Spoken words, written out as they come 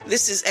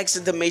This is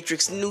Exit the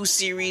Matrix new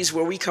series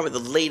where we cover the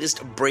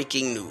latest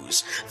breaking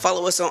news.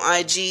 Follow us on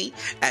IG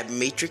at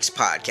Matrix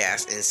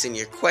Podcast and send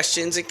your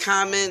questions and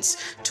comments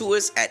to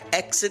us at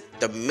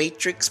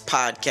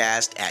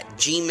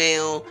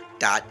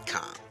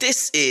exitthematrixpodcast@gmail.com.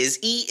 This is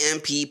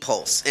EMP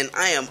Pulse, and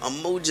I am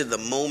Emoji the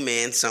Mo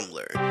Man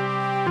Sumler.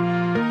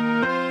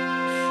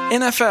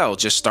 NFL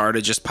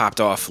just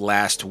popped off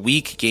last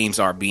week. Games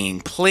are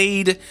being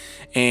played,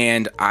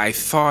 and I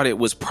thought it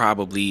was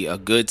probably a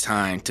good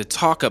time to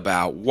talk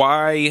about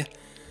why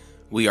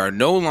we are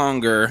no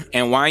longer,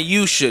 and why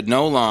you should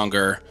no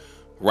longer,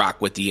 rock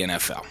with the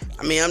NFL.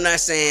 I mean, I'm not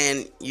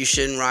saying you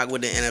shouldn't rock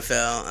with the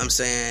NFL. I'm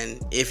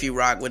saying if you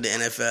rock with the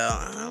NFL,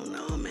 I don't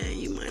know, man,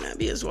 you might not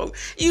be as woke.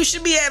 You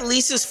should be at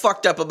least as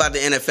fucked up about the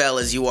NFL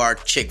as you are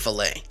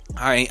Chick-fil-A.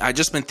 I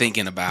just been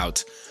thinking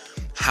about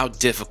how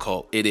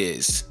difficult it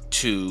is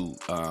to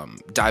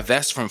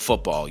divest from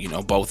football, you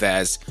know, both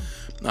as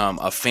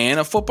a fan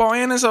of football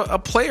and as a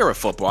player of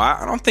football.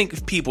 I don't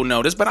think people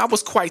know this, but I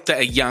was quite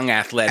a young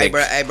athletic.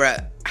 Hey, bro,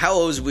 how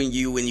old was when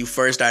you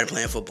first started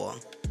playing football?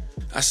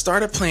 I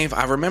started playing,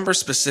 I remember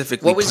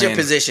specifically What was your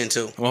position,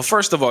 too? Well,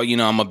 first of all, you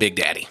know, I'm a big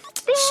daddy.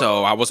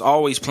 So I was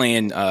always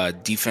playing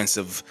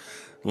defensive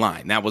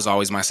line. That was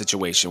always my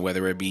situation,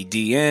 whether it be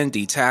DN,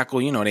 D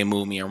tackle, you know, they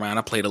moved me around.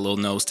 I played a little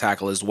nose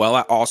tackle as well.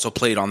 I also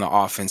played on the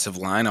offensive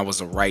line. I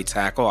was a right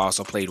tackle. I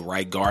also played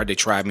right guard. They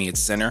tried me at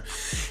center.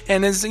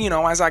 And as, you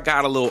know, as I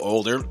got a little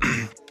older,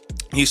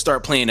 you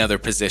start playing other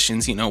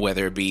positions, you know,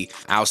 whether it be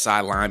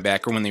outside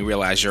linebacker when they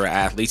realize you're an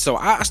athlete. So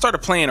I started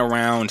playing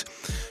around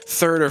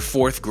third or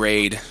fourth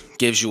grade.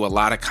 Gives you a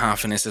lot of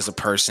confidence as a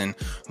person.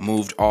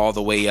 Moved all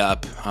the way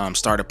up.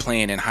 Started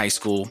playing in high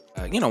school.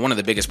 You know, one of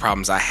the biggest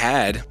problems I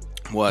had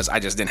was I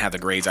just didn't have the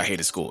grades. I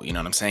hated school, you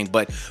know what I'm saying?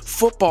 But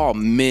football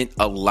meant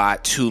a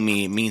lot to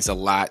me. It means a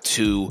lot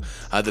to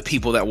the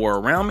people that were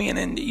around me. And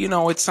then, you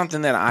know, it's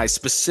something that I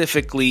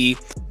specifically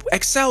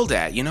excelled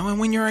at, you know? And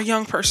when you're a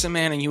young person,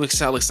 man, and you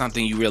excel at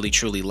something, you really,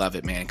 truly love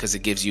it, man, because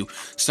it gives you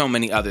so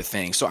many other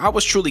things. So I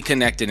was truly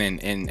connected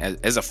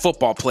as a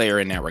football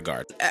player in that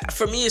regard.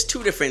 For me, it's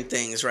two different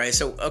things, right?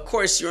 So, of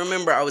course, you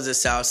remember I was a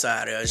South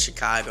Sider of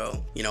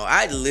Chicago. You know,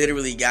 I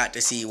literally got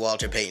to see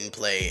Walter Payton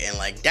play, and,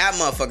 like, that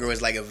motherfucker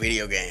was like a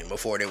video game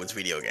before there was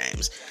video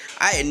games.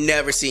 I had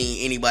never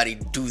seen anybody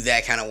do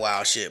that kind of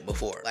wild shit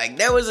before. Like,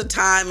 there was a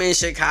time in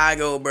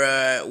Chicago,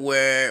 bruh,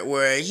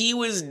 where he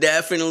was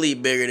definitely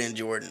bigger than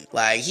Jordan.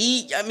 Like,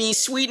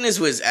 sweetness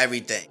was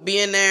everything.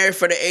 Being there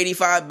for the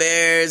 85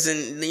 Bears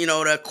and, you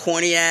know, the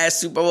corny-ass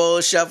Super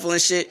Bowl shuffle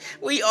and shit,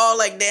 we all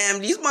like,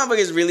 damn, these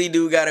motherfuckers really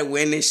do gotta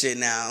win this shit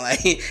now.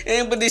 Like,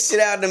 and put this shit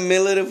out in the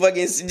middle of the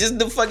fucking, just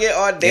the fucking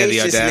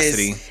audaciousness. Yeah, the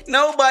audacity.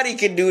 Nobody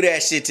can do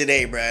that shit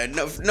today,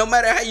 bruh. No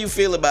matter how you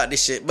feel about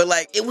this shit. But,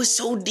 like, it was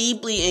so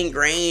deeply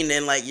ingrained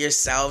in, like, your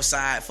South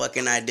Side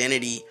fucking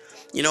identity.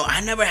 You know,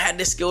 I never had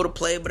the skill to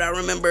play, but I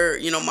remember,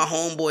 you know, my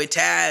homeboy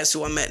Taz,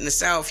 who I met in the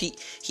South, he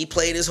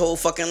played his whole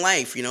fucking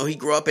life. You know, he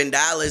grew up in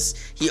Dallas.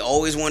 He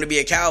always wanted to be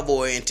a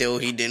cowboy until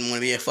he didn't want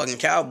to be a fucking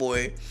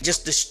cowboy.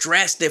 Just the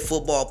stress that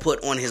football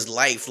put on his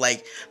life,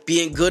 like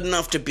being good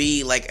enough to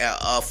be like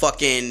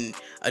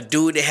a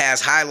dude that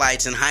has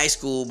highlights in high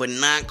school, but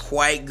not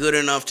quite good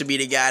enough to be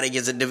the guy that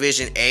gets a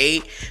Division A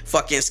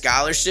fucking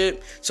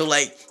scholarship. So,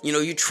 like, you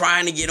know, you're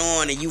trying to get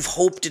on and you've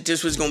hoped that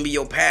this was going to be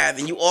your path,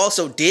 and you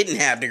also didn't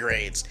have the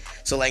grades.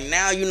 So, like,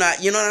 now you're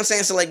not, you know what I'm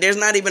saying? So, like, there's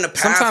not even a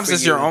path. Sometimes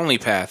it's your only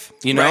path,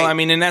 you know? Right. I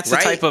mean, and that's the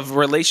type of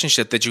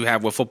relationship that you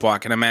have with football. I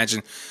can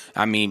imagine,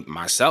 I mean,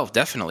 myself,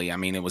 definitely. I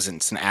mean,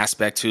 it's an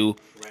aspect to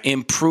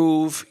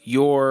improve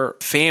your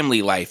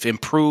family life,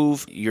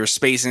 improve your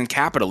space in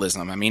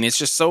capitalism. I mean, it's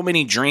just so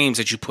many dreams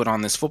that you put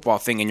on this football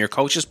thing, and your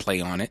coaches play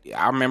on it.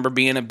 I remember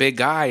being a big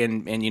guy,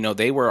 and you know,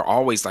 they were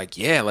always like,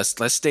 yeah, let's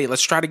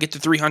try to get to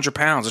 300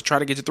 pounds. Let's try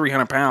to get to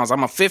 300 pounds.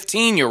 I'm a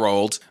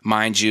 15-year-old,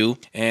 mind you,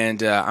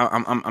 and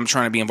I'm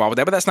trying to be involved with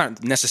that, but that's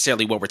not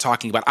necessarily what we're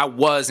talking about. I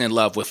was in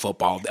love with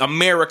football.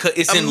 America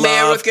is in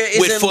love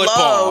with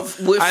football.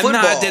 I'm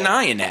not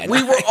denying that.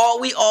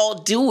 We all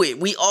do it.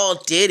 We all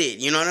did it.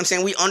 You know what I'm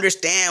saying? We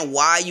understand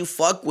why you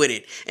fuck with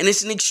it. And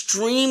it's an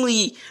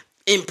extremely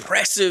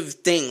impressive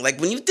thing. Like,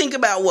 when you think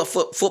about what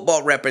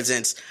football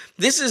represents,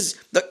 this is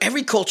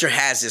every culture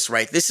has this,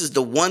 right? This is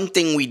the one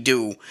thing we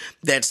do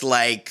that's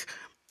like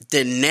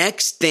the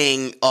next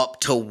thing up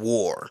to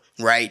war,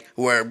 right?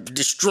 Where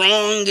the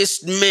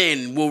strongest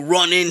men will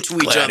run into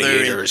each other.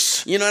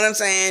 And, you know what I'm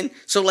saying?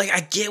 So, like,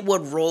 I get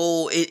what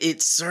role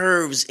it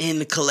serves in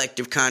the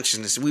collective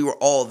consciousness. We were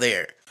all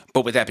there.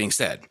 But with that being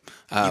said,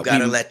 you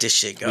gotta let this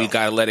shit go. We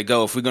gotta let it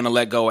go. If we're gonna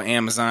let go of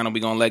Amazon, or we're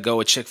gonna let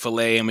go of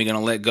Chick-fil-A, and we're gonna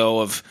let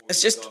go of,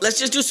 let's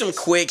just do some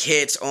quick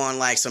hits on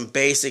like some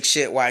basic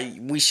shit. Why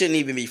we shouldn't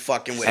even be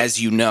fucking with.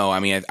 As you know, I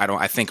mean,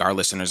 I think our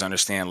listeners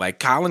understand. Like,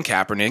 Colin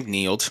Kaepernick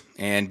kneeled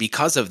And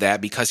because of that,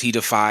 because he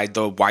defied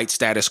the white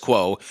status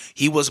quo,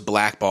 he was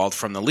blackballed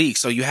from the league.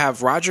 So you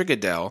have Roger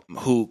Goodell,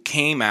 who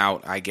came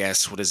out, I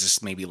guess,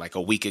 maybe like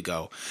a week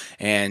ago,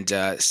 and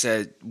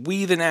said,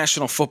 "We, the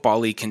National Football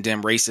League,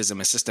 condemn racism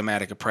and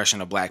systematic oppression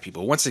of black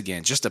people." Once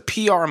again, just a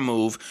PR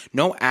move,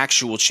 no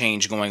actual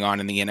change going on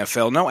in the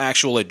NFL, no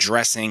actual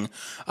addressing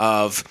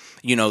of,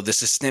 the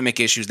systemic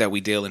issues that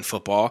we deal in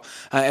football.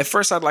 At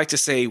first, I'd like to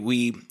say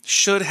we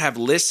should have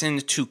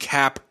listened to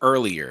Cap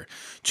earlier,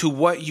 to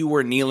what you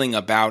were kneeling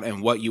about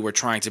and what you were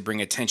trying to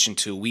bring attention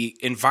to. We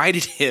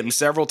invited him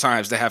several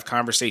times to have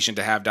conversation,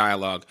 to have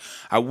dialogue.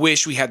 I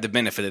wish we had the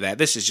benefit of that.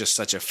 This is just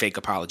such a fake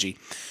apology.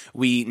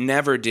 We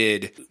never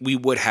did. We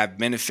would have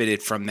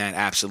benefited from that,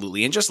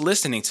 absolutely. And just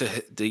listening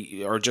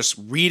to or just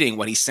reading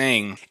what he's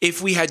saying,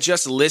 if we had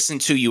just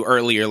listened to you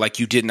earlier, like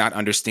you did not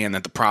understand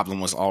that the problem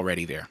was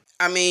already there.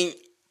 I mean,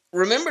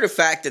 remember the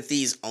fact that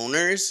these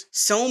owners,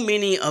 so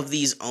many of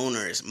these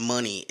owners'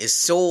 money is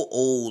so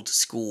old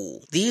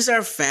school. These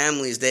are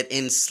families that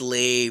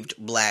enslaved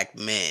black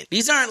men.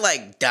 These aren't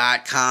like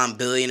 .com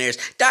billionaires.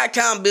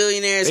 .com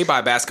billionaires, they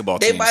buy basketball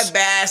teams. They buy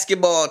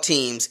basketball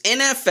teams.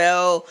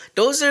 NFL,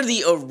 those are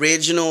the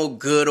original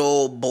good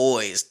old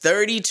boys.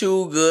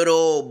 32 good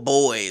old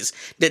boys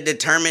that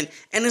determine.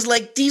 And it's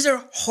like, these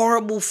are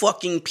horrible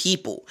fucking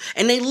people.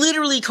 And they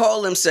literally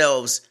call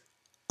themselves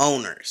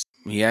owners.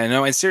 Yeah,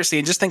 no, and seriously,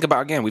 and just think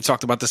about, again, we've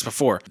talked about this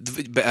before,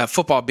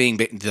 football being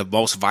the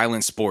most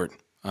violent sport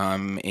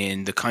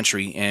in the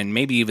country and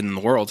maybe even in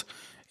the world,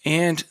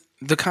 and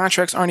the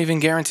contracts aren't even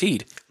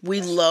guaranteed.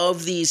 We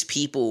love these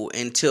people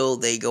until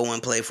they go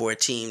and play for a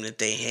team that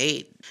they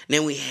hate. And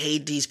then we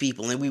hate these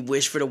people and we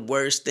wish for the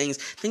worst things.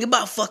 Think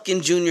about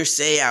fucking Junior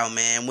Seau,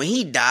 man. When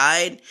he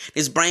died,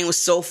 his brain was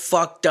so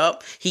fucked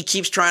up. He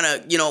keeps trying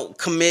to,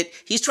 commit.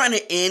 He's trying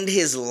to end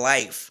his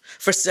life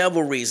for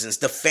several reasons.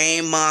 The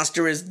fame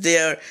monster is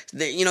there.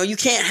 You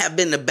can't have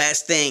been the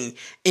best thing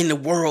in the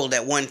world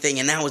at one thing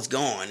and now it's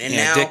gone. And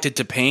now addicted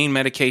to pain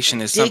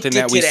medication is something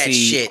that we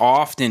see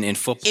often in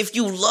football. If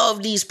you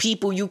love these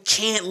people, you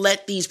can't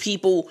let these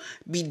people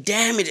be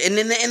damaged. And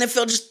then the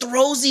NFL just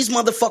throws these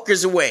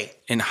motherfuckers away.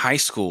 In high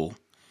school,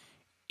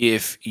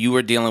 if you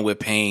were dealing with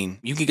pain,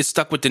 you could get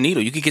stuck with the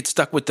needle. You could get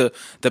stuck with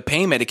the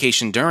pain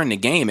medication during the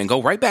game and go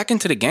right back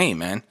into the game,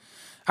 man.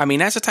 I mean,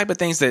 that's the type of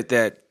things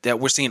that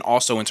we're seeing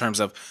also in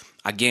terms of,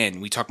 again,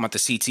 we talk about the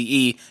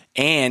CTE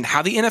and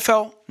how the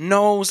NFL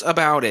knows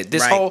about it.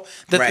 This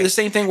the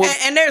same thing with...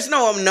 And there's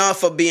no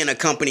enough of being a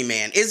company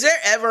man. Is there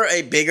ever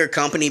a bigger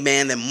company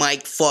man than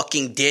Mike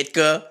fucking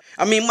Ditka?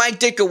 I mean, Mike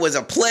Ditka was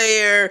a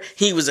player.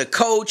 He was a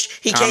coach.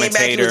 He came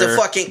back. He was a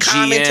fucking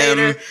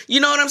commentator. GM.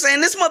 You know what I'm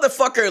saying? This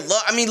motherfucker,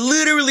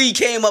 literally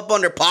came up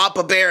under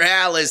Papa Bear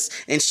Hallis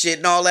and shit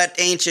and all that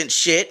ancient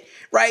shit,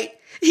 right?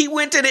 He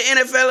went to the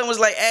NFL and was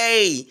like,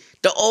 hey,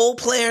 the old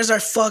players are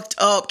fucked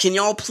up. Can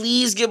y'all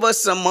please give us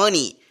some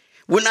money?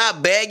 We're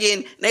not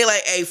begging. They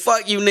like, hey,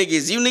 fuck you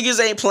niggas. You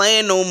niggas ain't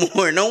playing no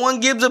more. No one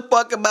gives a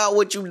fuck about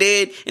what you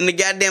did in the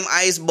goddamn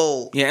Ice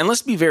Bowl. Yeah, and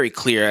let's be very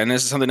clear, and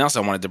this is something else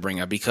I wanted to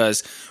bring up,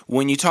 because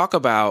when you talk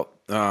about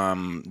the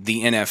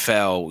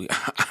NFL,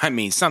 I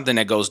mean, something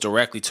that goes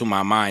directly to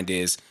my mind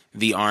is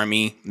the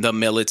Army, the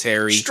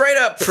military. Straight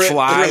up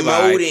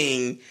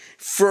promoting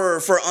for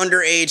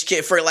underage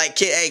kid,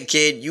 hey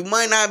kid, you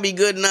might not be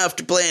good enough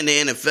to play in the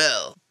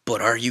NFL,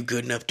 but are you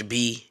good enough to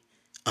be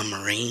a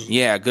Marine?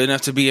 Yeah, good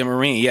enough to be a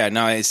Marine. Yeah,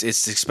 no, it's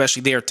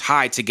especially they're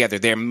tied together,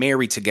 they're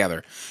married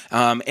together,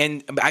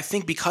 and I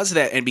think because of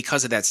that and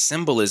because of that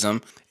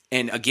symbolism,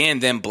 and again,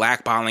 them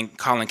blackballing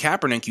Colin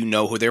Kaepernick, you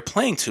know who they're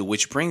playing to,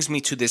 which brings me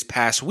to this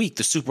past week,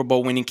 the Super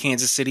Bowl winning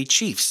Kansas City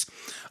Chiefs.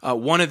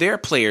 One of their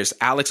players,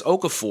 Alex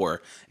Okafor,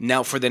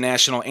 knelt for the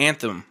national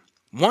anthem.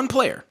 One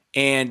player.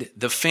 And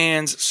the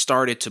fans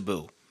started to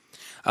boo.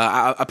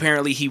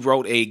 Apparently, he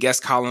wrote a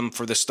guest column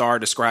for the Star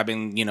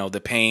describing,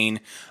 the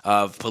pain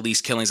of police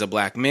killings of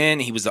black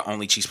men. He was the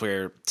only Chiefs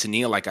player to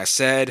kneel, like I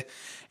said.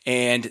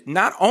 And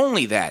not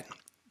only that,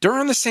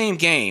 during the same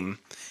game,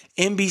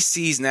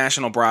 NBC's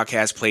national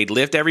broadcast played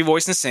Lift Every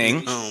Voice and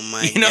Sing. Oh,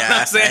 my God. You know what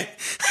I'm saying?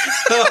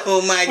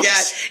 Oh, my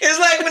God. It's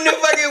like when the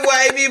fucking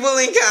white people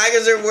in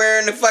Congress are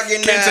wearing the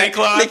fucking... Kente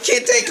cloth. The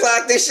Kente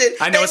cloth, this shit.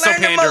 I know, it's so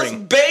pandering. They learn the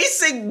most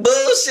basic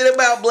bullshit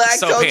about black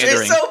culture.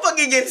 Pandering. It's so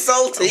fucking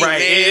insulting, right,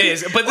 man. It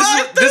is. But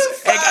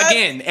this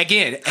again,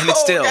 and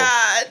it's still...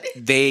 God.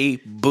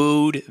 They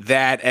booed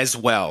that as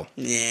well.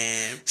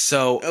 Yeah.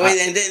 So...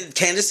 and then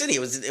Kansas City,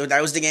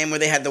 that was the game where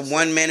they had the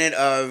 1 minute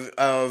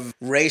of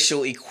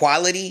racial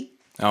equality.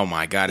 Oh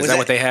my God! Is that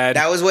what they had?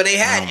 That was what they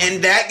had,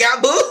 and that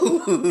got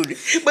booed.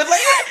 But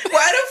why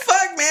the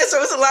fuck, man? So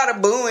it's a lot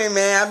of booing,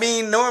 man. I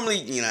mean, normally,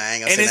 I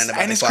ain't gonna say nothing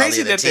about the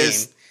quality of the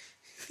team.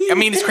 I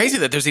mean, it's crazy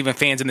that there's even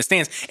fans in the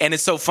stands. And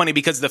it's so funny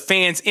because the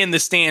fans in the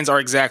stands are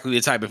exactly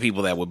the type of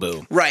people that would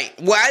boo. Right.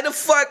 Why the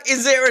fuck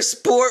is there a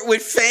sport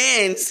with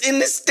fans in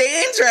the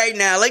stands right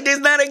now? Like, there's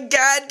not a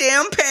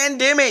goddamn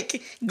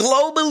pandemic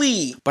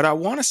globally. But I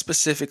want to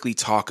specifically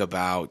talk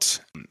about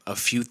a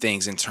few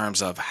things in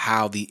terms of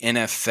how the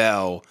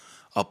NFL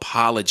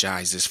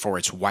apologizes for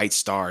its white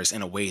stars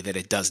in a way that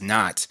it does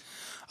not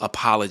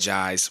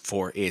apologize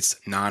for its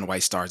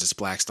non-white stars, its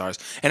black stars.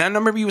 And I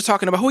remember you were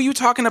talking about, who are you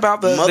talking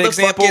about? The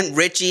example? Motherfucking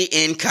Richie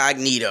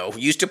Incognito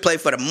used to play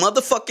for the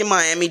motherfucking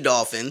Miami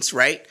Dolphins,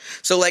 right?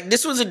 So like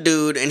this was a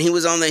dude, and he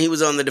was on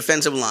the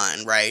defensive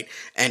line, right?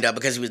 And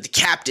because he was the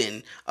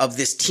captain of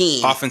this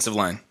team, offensive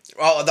line.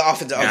 Oh, the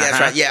offensive. Oh, that's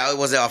right. Yeah, it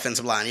was the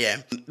offensive line. Yeah,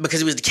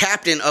 because he was the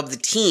captain of the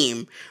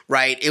team,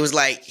 right? It was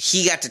like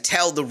he got to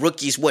tell the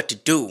rookies what to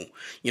do.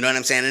 You know what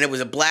I'm saying? And it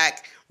was a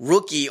black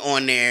rookie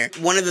on there.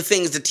 One of the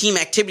things, the team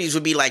activities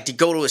would be like to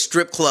go to a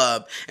strip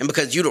club, and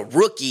because you're the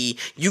rookie,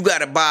 you got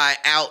to buy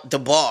out the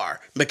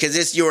bar because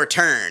it's your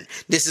turn.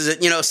 This is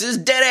this is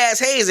dead ass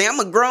hazing.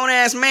 I'm a grown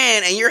ass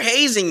man, and you're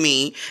hazing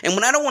me. And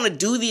when I don't want to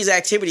do these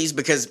activities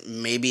because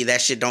maybe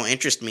that shit don't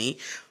interest me.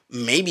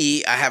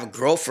 Maybe I have a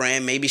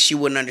girlfriend. Maybe she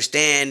wouldn't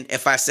understand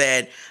if I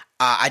said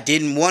I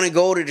didn't want to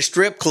go to the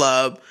strip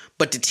club,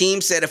 but the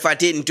team said if I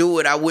didn't do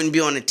it, I wouldn't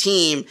be on the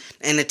team.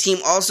 And the team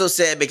also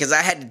said because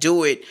I had to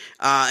do it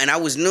and I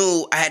was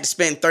new, I had to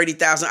spend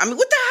 $30,000. I mean, how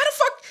the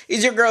fuck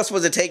is your girl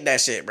supposed to take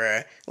that shit,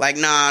 bruh? Like,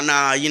 nah,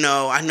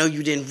 I know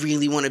you didn't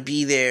really want to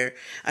be there.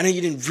 I know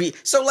you didn't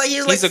so like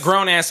he's a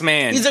grown ass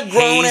man. He's a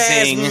grown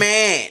ass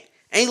man.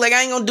 And he's like,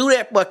 I ain't gonna do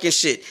that fucking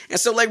shit. And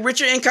so, like,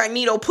 Richard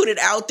Incognito put it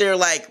out there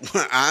like,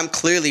 I'm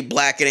clearly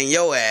blacker than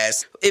your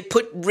ass. It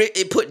put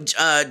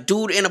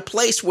dude in a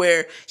place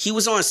where he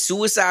was on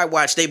suicide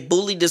watch. They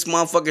bullied this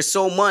motherfucker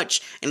so much.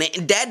 And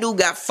that dude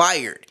got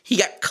fired. He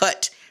got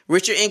cut.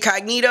 Richard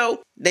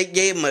Incognito, they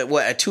gave him a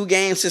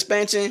 2-game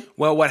suspension?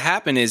 Well, what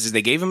happened is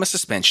they gave him a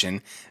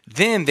suspension.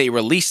 Then they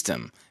released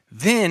him.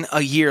 Then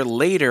a year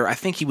later, I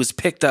think he was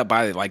picked up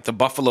by like the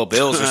Buffalo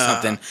Bills or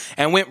something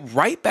and went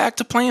right back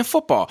to playing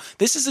football.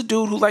 This is a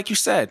dude who, like you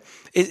said,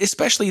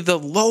 especially the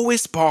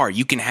lowest bar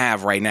you can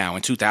have right now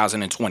in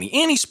 2020.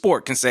 Any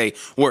sport can say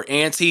we're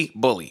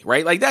anti-bully,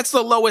 right? Like that's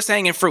the lowest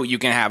hanging fruit you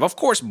can have. Of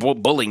course,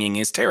 bullying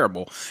is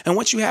terrible. And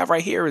what you have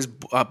right here is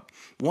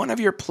one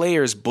of your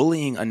players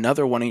bullying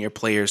another one of your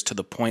players to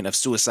the point of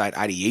suicide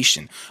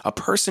ideation. A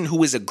person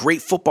who is a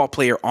great football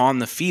player on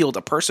the field,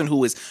 a person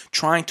who is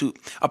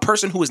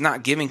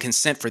not giving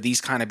consent for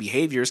these kind of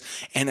behaviors.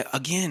 And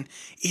again,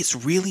 it's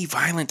really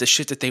violent, the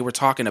shit that they were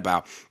talking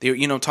about. They're,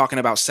 talking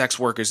about sex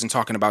workers and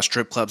talking about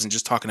strip clubs and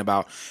just talking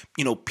about,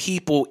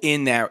 people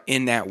in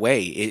that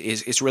way.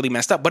 It's really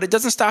messed up. But it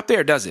doesn't stop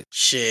there, does it?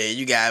 Shit,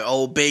 you got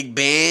old Big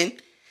Ben.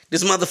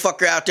 This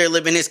motherfucker out there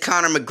living his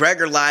Conor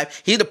McGregor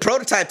life. He's the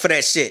prototype for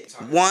that shit.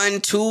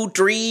 1, 2,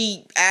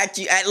 3, at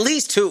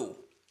least 2.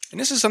 And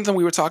this is something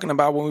we were talking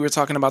about when we were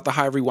talking about the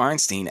Harvey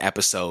Weinstein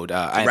episode.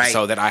 Right.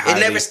 Episode that I It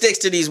never sticks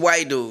to these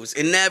white dudes.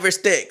 It never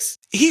sticks.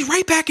 He's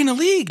right back in the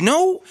league.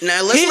 No.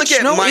 Now let's look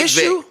at Mike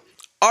issue. Vick.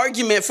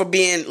 Argument for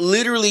being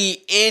literally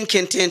in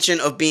contention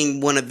of being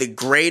one of the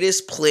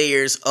greatest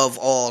players of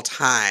all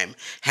time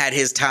had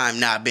his time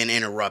not been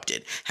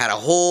interrupted. Had a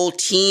whole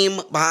team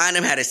behind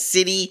him, had a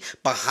city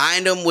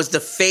behind him, was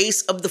the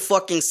face of the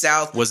fucking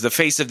South. Was the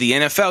face of the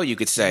NFL, you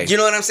could say. You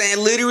know what I'm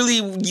saying? Literally,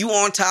 you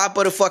on top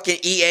of the fucking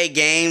EA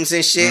games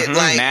and shit.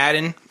 Like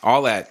Madden,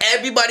 all that.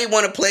 Everybody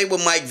want to play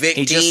with Mike Vick.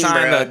 He just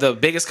signed the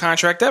biggest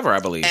contract ever, I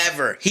believe.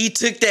 Ever. He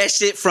took that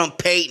shit from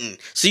Peyton.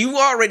 So you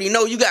already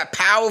know you got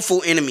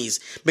powerful enemies.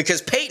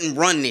 Because Peyton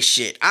run this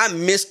shit. I'm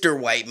Mr.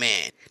 White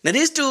Man. Now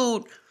this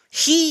dude,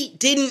 he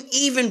didn't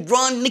even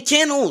run the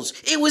kennels.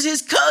 It was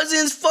his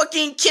cousin's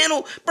fucking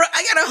kennel. Bro,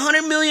 I got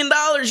 $100 million.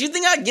 You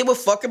think I give a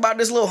fuck about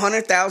this little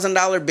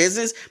 $100,000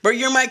 business? Bro,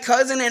 you're my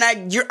cousin and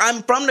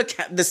I'm from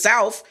the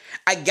South.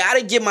 I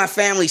gotta give my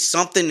family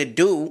something to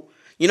do.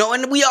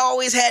 And we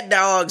always had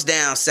dogs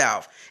down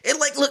south.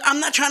 Look,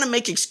 I'm not trying to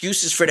make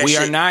excuses for that shit.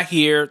 We are not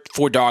here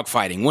for dog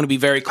fighting. Want to be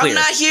very clear. I'm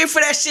not here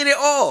for that shit at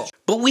all.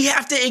 But we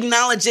have to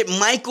acknowledge that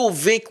Michael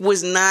Vick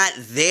was not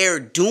there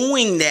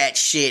doing that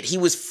shit. He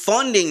was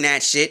funding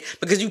that shit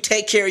because you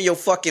take care of your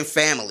fucking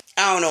family.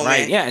 I don't know,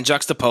 right, man. Yeah, and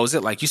juxtapose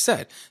it, like you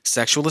said.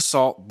 Sexual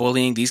assault,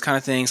 bullying, these kind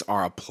of things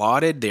are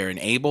applauded, they're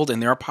enabled,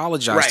 and they're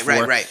apologized for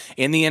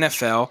in the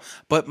NFL.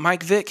 But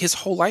Mike Vick, his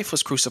whole life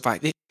was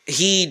crucified.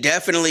 He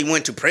definitely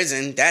went to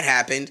prison. That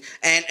happened.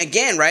 And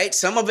again, right,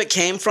 some of it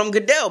came from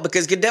Goodell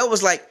because Goodell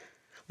was like,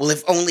 well,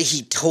 if only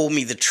he told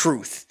me the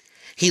truth.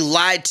 He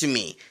lied to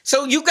me.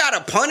 So you got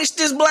to punish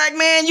this black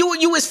man?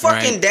 You his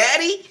fucking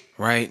daddy?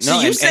 Right. So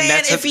you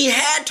saying if he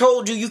had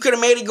told you, you could have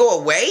made it go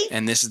away?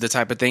 And this is the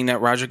type of thing that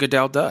Roger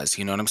Goodell does.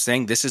 You know what I'm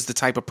saying? This is the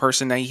type of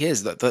person that he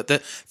is.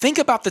 Think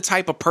about the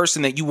type of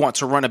person that you want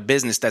to run a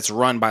business that's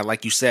run by,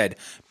 like you said,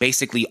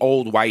 basically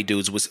old white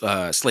dudes with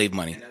slave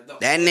money.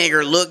 That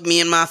nigger looked me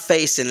in my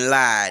face and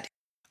lied.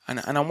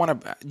 And I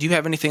want to... Do you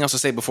have anything else to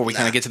say before we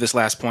kind of get to this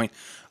last point?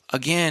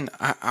 Again,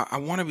 I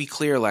want to be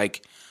clear.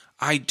 Like,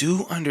 I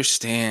do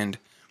understand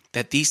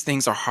that these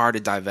things are hard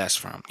to divest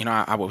from.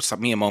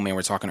 Me and Mo Man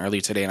were talking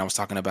earlier today, and I was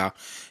talking about,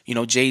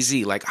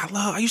 Jay-Z. Like,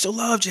 I used to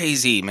love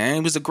Jay-Z, man.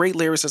 He was a great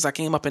lyricist. I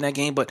came up in that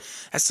game, but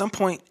at some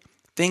point,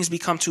 things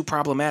become too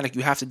problematic,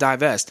 you have to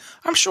divest.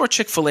 I'm sure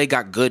Chick-fil-A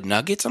got good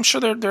nuggets. I'm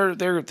sure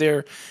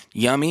they're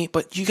yummy,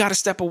 but you got to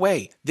step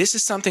away. This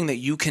is something that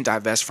you can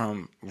divest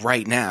from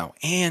right now.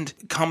 And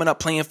coming up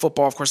playing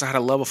football, of course, I had a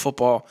love of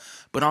football,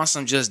 but on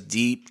some just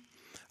deep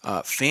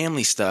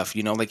family stuff,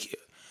 like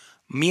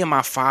me and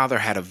my father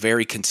had a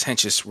very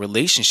contentious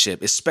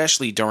relationship,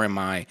 especially during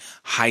my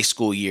high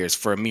school years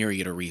for a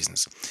myriad of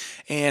reasons.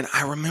 And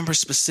I remember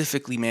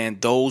specifically, man,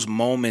 those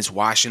moments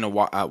watching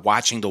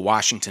the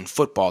Washington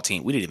football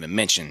team. We didn't even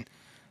mention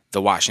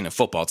the Washington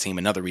football team,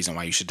 another reason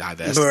why you should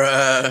divest.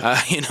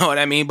 You know what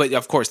I mean? But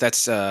of course,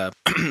 that's a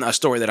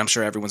story that I'm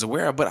sure everyone's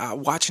aware of. But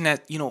watching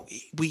that,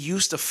 we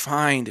used to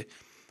find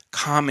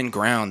common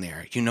ground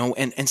there,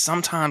 and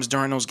sometimes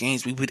during those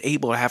games we would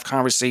able to have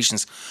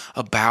conversations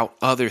about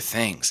other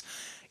things.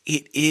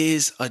 It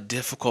is a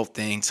difficult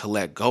thing to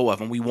let go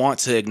of, and we want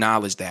to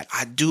acknowledge that.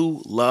 I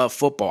do love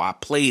football. I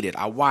played it.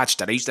 I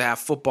watched it. I used to have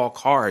football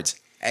cards.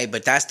 Hey,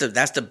 but that's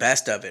the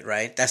best of it,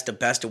 right? That's the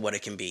best of what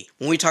it can be.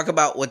 When we talk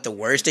about what the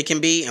worst it can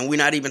be, and we're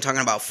not even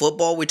talking about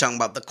football, we're talking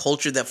about the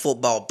culture that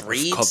football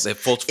breeds.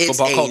 It's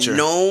a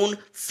known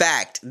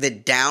fact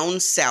that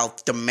down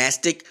south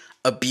domestic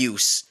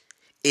abuse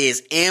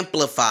is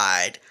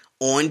amplified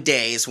on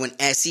days when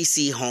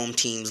SEC home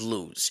teams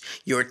lose.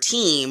 Your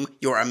team,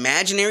 your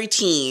imaginary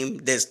team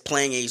that's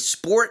playing a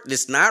sport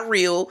that's not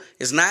real,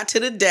 is not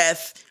to the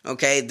death,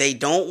 okay? They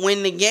don't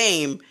win the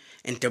game,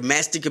 and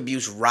domestic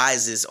abuse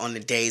rises on the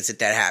days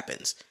that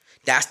happens.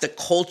 That's the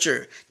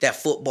culture that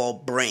football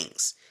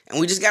brings. And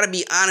we just got to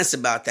be honest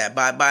about that.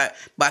 By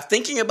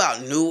thinking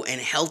about new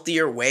and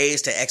healthier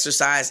ways to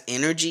exercise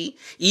energy,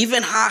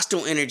 even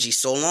hostile energy,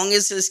 so long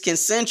as it's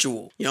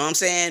consensual. You know what I'm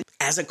saying?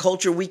 As a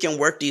culture, we can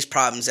work these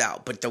problems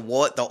out. But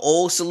the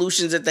old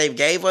solutions that they've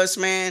gave us,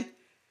 man,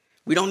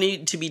 we don't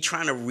need to be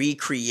trying to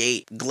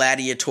recreate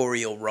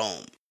gladiatorial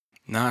Rome.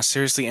 Nah,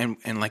 seriously.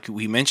 And like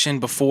we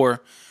mentioned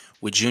before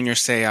with Junior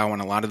Seau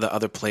and a lot of the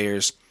other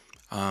players,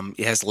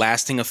 it has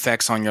lasting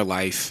effects on your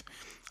life.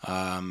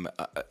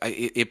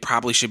 It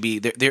probably should be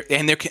there,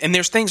 and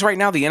there's things right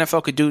now the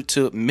NFL could do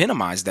to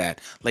minimize that.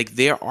 Like,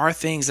 there are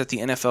things that the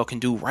NFL can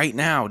do right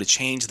now to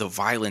change the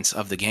violence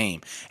of the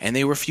game, and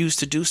they refuse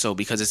to do so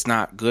because it's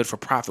not good for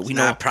profit. It's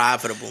not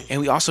profitable,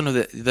 and we also know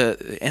that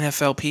the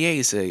NFLPA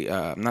is the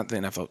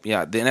NFL,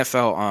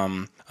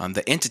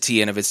 the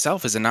entity in of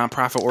itself is a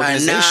nonprofit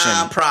organization.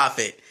 A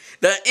nonprofit.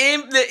 The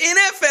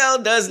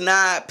NFL does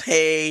not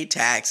pay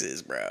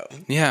taxes, bro.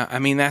 Yeah, I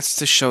mean, that's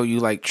to show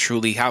you, like,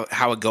 truly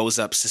how it goes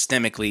up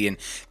systemically. And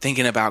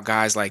thinking about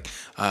guys like,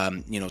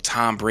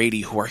 Tom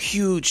Brady, who are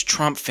huge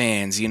Trump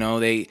fans.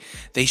 They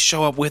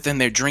show up with him,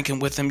 they're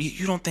drinking with him.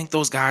 You don't think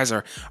those guys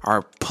are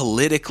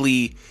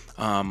politically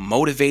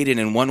motivated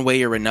in one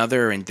way or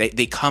another, and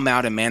they come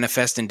out and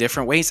manifest in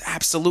different ways?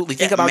 Absolutely.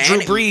 Think about Drew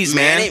Brees,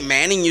 man.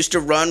 Manning used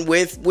to run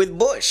with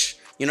Bush.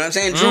 You know what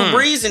I'm saying? Drew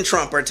Brees and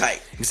Trump are tight.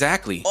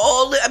 Exactly.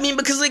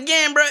 Because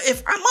again, bro,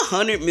 if I'm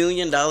 $100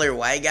 million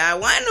white guy,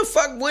 why in the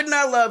fuck wouldn't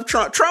I love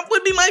Trump? Trump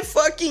would be my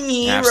fucking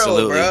hero,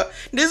 Absolutely. bro.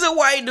 This is a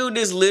white dude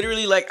that's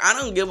literally like, I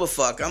don't give a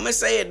fuck. I'm gonna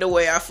say it the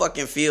way I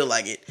fucking feel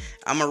like it.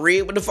 I'm gonna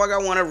read what the fuck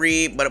I want to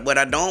read, but what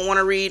I don't want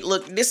to read,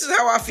 look, this is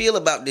how I feel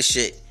about this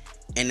shit.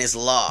 And it's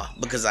law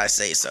because I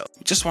say so.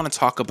 We just want to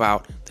talk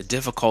about the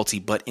difficulty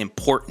but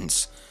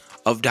importance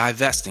of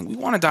divesting. We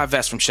want to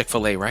divest from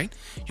Chick-fil-A, right?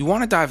 You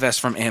want to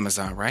divest from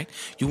Amazon, right?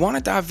 You want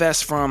to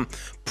divest from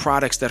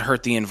products that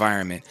hurt the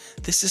environment.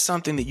 This is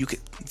something that you could,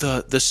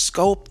 the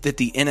scope that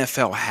the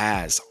NFL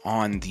has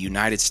on the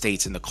United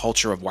States and the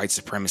culture of white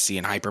supremacy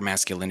and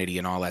hypermasculinity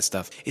and all that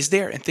stuff is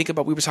there. And think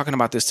about, we were talking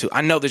about this too.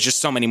 I know there's just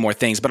so many more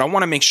things, but I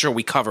want to make sure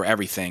we cover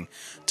everything.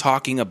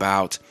 Talking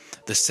about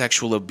the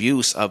sexual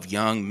abuse of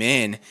young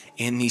men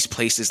in these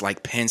places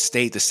like Penn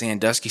State, the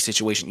Sandusky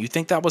situation. You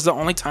think that was the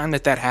only time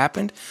that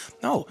happened?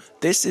 No,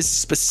 this is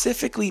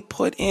specifically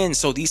put in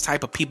so these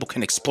type of people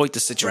can exploit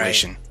the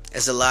situation. Right.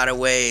 There's a lot of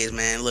ways,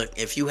 man. Look,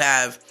 if you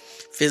have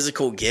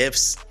physical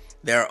gifts,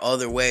 there are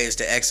other ways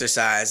to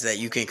exercise that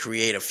you can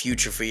create a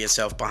future for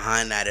yourself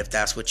behind that if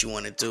that's what you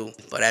want to do.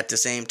 But at the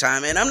same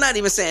time, and I'm not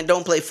even saying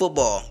don't play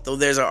football, though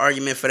there's an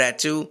argument for that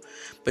too,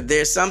 but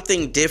there's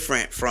something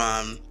different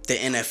from the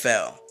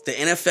NFL. The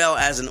NFL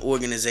as an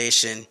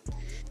organization,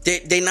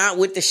 they not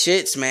with the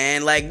shits,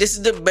 man. Like, this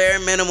is the bare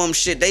minimum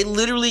shit. They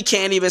literally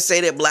can't even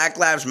say that Black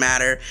Lives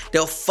Matter.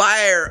 They'll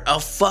fire a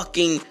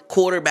fucking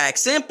quarterback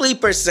simply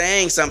for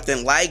saying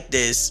something like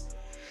this.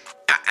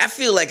 I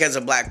feel like as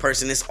a black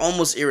person, it's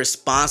almost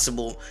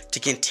irresponsible to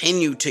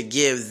continue to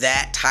give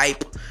that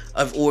type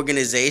of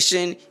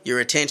organization your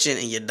attention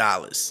and your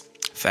dollars.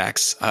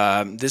 Facts.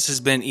 This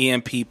has been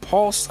EMP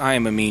Pulse. I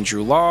am Amin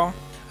Drew Law,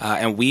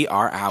 and we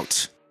are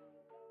out.